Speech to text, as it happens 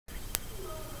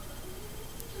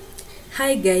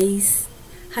Hi guys,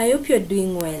 I hope you're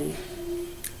doing well.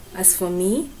 As for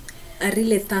me, I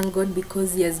really thank God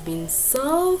because He has been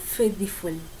so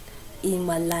faithful in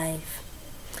my life.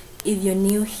 If you're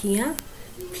new here,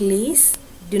 please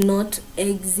do not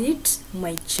exit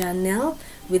my channel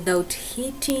without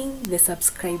hitting the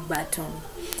subscribe button.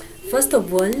 First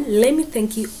of all, let me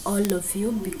thank you all of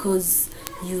you because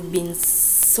you've been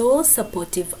so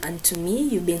supportive unto me.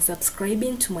 You've been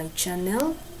subscribing to my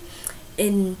channel.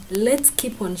 And let's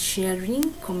keep on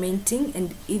sharing, commenting,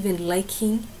 and even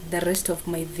liking the rest of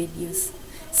my videos.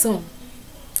 So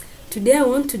today I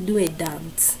want to do a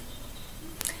dance,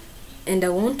 and I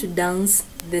want to dance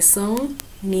the song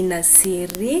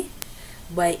Siri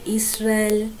by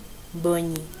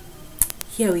Mbonyi.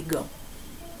 Here we go.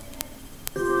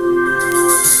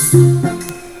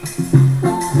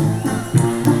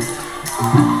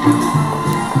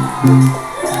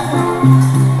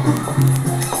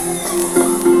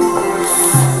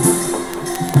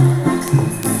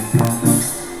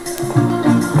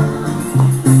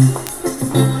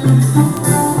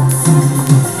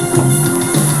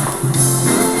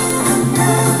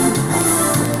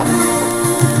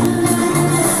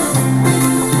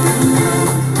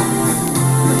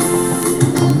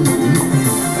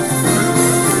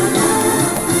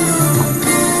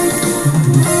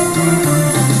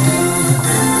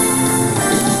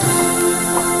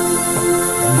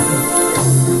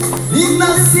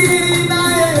 Siri na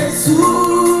Yesu,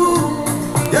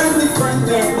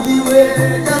 yanifanya niwe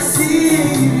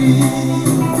jasiri.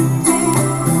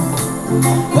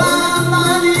 Kwa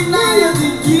amani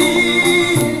ninayodhiki,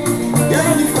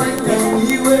 yanifanya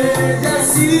niwe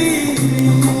jasiri.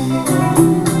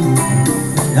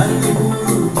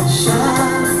 Yaniburudisha,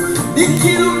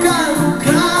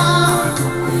 nikirukaruka,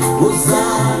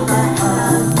 hosana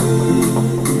hadi.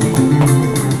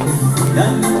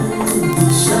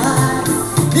 Yaniburudisha,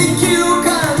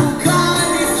 nikirukaruka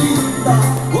nikiimba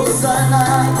hosana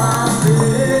ame.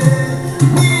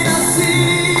 Nina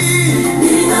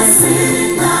siri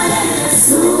na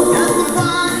Yesu,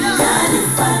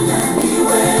 yanifanya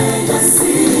niwe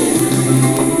jasiri.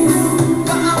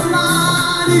 Kwa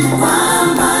amani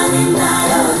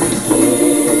ninayodhiki,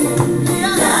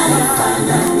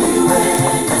 yanifanya niwe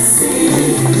jasiri.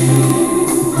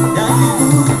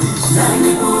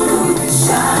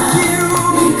 Yaniburudisha,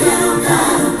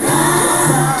 nikirukaruka,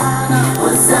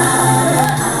 hosana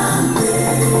ame.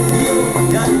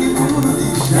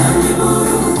 Yaniburudisha,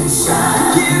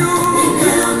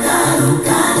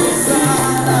 nikirukaruka,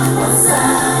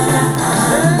 hosana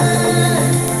ame.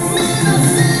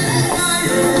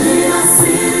 Nina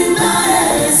siri na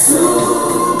Yesu,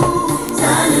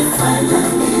 yanifanya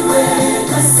niwe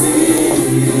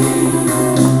jasiri.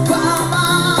 Kwa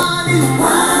amani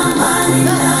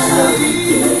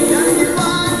ninayodhiki,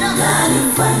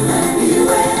 yanifanya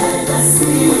niwe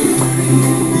jasiri.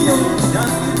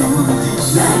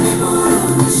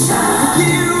 Yaniburudisha,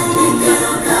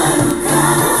 nikirukaruka,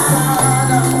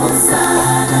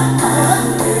 hosana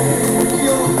ame.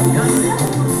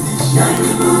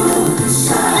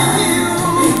 Yaniburudisha,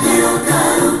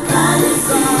 nikirukaruka,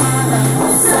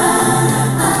 hosana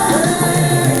ame.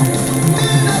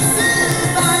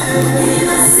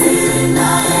 Nina siri na